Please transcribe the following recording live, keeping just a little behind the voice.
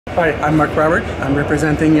Hi, I'm Mark Robert. I'm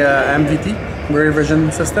representing MVT, Mirror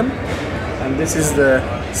Vision System. And this is the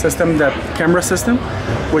system, the camera system,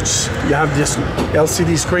 which you have this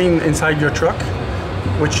LCD screen inside your truck,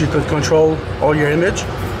 which you could control all your image.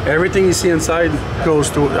 Everything you see inside goes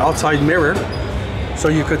to the outside mirror. So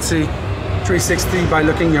you could see 360 by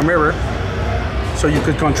looking in your mirror. So you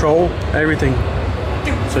could control everything.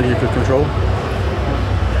 So you could control.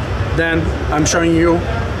 Then I'm showing you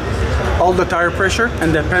all the tire pressure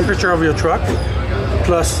and the temperature of your truck,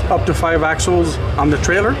 plus up to 5 axles on the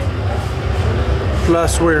trailer.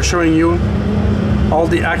 Plus we're showing you all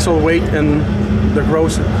the axle weight and the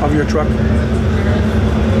gross of your truck.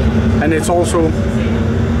 And it's also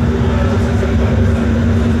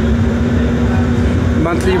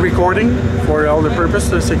monthly recording for all the purpose,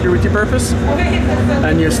 the security purpose.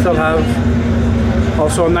 And you still have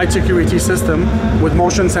also a night security system with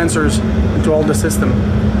motion sensors into all the system.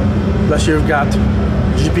 Plus you've got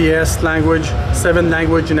GPS language, 7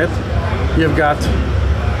 language in it. You've got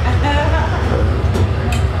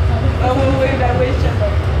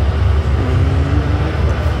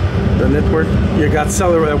the network. You got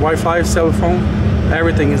cellular, Wi-Fi, cell phone.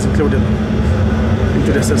 Everything is included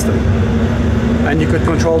into the system. And you could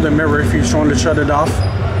control the mirror if you want to shut it off,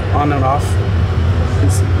 on and off,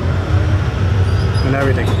 and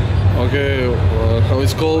everything. Okay, how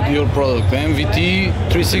it's called your product? MVT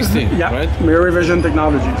 360, yeah, right? Mirror Vision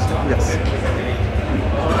Technologies, yes.